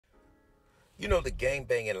The gang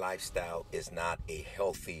banging lifestyle is not a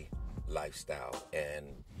healthy lifestyle. And,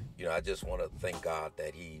 I just want to thank God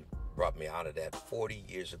that He brought me out of that 40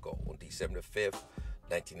 years ago on December 5th,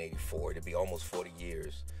 1984. It'll be almost 40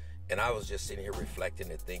 years. And I was just sitting here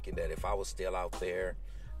reflecting and thinking that if I was still out there,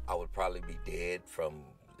 I would probably be dead from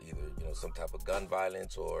either, some type of gun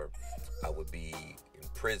violence, or I would be in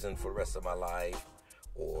prison for the rest of my life,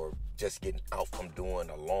 or just getting out from doing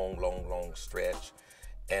a long stretch.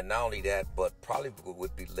 And not only that, but probably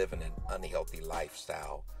would be living an unhealthy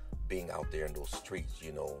lifestyle, being out there in those streets,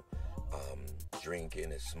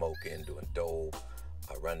 drinking and smoking, doing dope,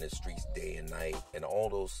 running the streets day and night, and all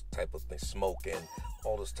those type of things, smoking,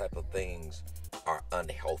 all those type of things are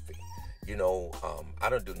unhealthy. I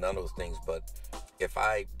don't do none of those things, but if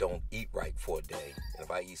I don't eat right for a day, and if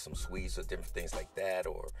I eat some sweets or different things like that,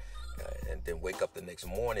 or and then wake up the next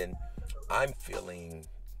morning, I'm feeling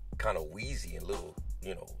kind of wheezy and little,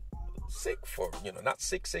 sick not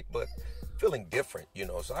sick, but feeling different,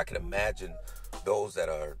 So I can imagine those that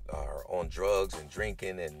are on drugs and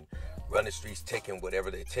drinking and running the streets, taking whatever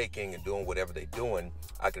they're taking and doing whatever they're doing.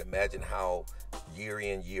 I can imagine how year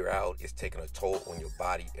in, year out, it's taking a toll on your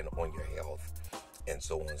body and on your health and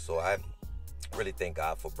so on. So I really thank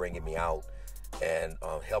God for bringing me out and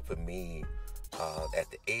helping me at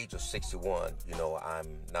the age of 61.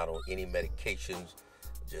 I'm not on any medications.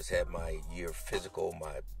 Just had my year physical.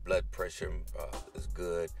 My blood pressure is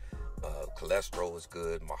good. Cholesterol is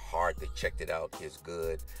good. My heart, they checked it out, is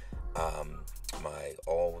good. I'm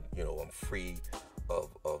free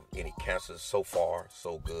of any cancer so far,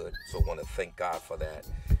 so good. So I want to thank God for that,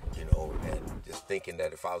 and just thinking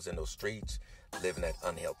that if I was in those streets living that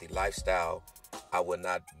unhealthy lifestyle, I would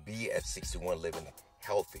not be at 61 living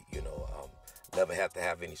healthy, never have to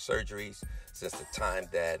have any surgeries since the time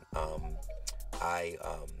that I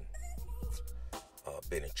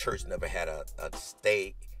been in church, never had a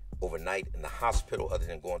stay overnight in the hospital other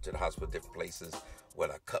than going to the hospital, different places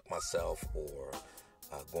where I cut myself or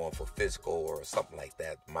going for physical or something like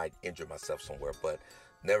that, might injure myself somewhere, but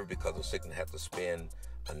never because of sickness have to spend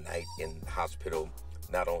a night in the hospital,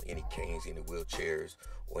 not on any canes, any wheelchairs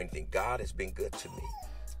or anything. God has been good to me.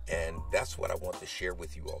 And that's what I want to share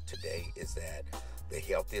with you all today, is that the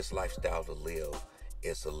healthiest lifestyle to live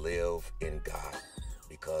is to live in God,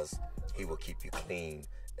 because He will keep you clean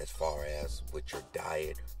as far as with your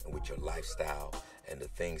diet and with your lifestyle and the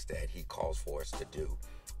things that He calls for us to do,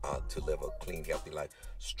 to live a clean, healthy life,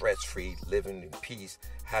 stress-free, living in peace,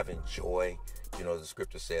 having joy. The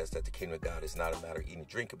scripture says that the kingdom of God is not a matter of eating and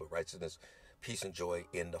drinking, but righteousness, peace, and joy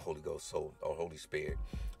in the Holy Ghost, or Holy Spirit.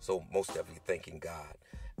 So most definitely thanking God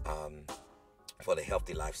for the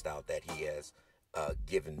healthy lifestyle that He has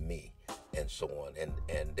given me, and so on.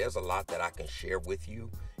 And there's a lot that I can share with you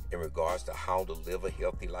in regards to how to live a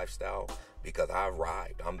healthy lifestyle, because I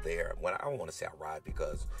arrived. I'm there. When I want to say I arrived,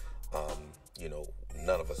 because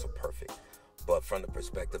none of us are perfect, but from the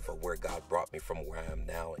perspective of where God brought me from where I am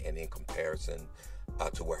now, and in comparison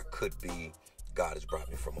to where I could be, God has brought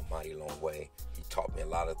me from a mighty long way. He taught me a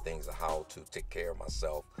lot of things of how to take care of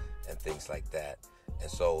myself and things like that. And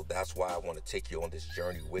so that's why I want to take you on this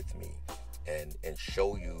journey with me and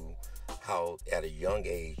show you how at a young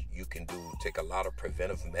age you can take a lot of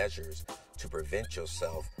preventive measures to prevent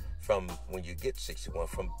yourself from, when you get 61,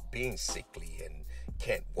 from being sickly and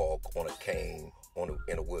can't walk on a cane,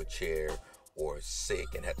 in a wheelchair, or sick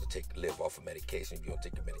and have to live off of medication. If you don't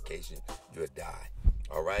take the medication, you'll die.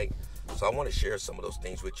 All right? So I want to share some of those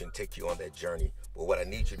things with you and take you on that journey. But what I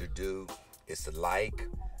need you to do is to like,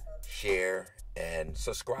 share, and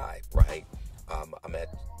subscribe, right? I'm at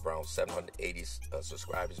around 780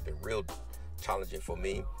 subscribers. It's been real challenging for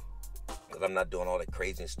me, because I'm not doing all that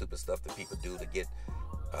crazy and stupid stuff that people do to get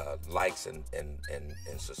likes and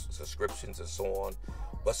subscriptions and so on.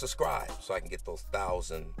 But subscribe so I can get those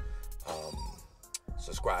 1,000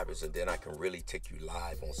 subscribers, and then I can really take you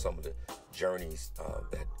live on some of the journeys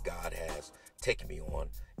that God has taken me on,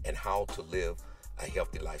 and how to live a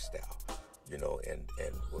healthy lifestyle. And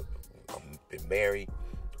I've been married,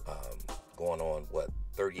 going on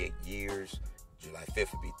 38 years. July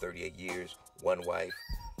 5th will be 38 years, one wife,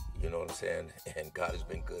 you know what I'm saying? And God has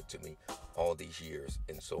been good to me all these years,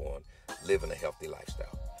 and so on, living a healthy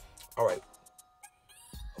lifestyle. All right.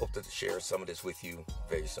 Hope to share some of this with you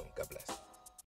very soon. God bless.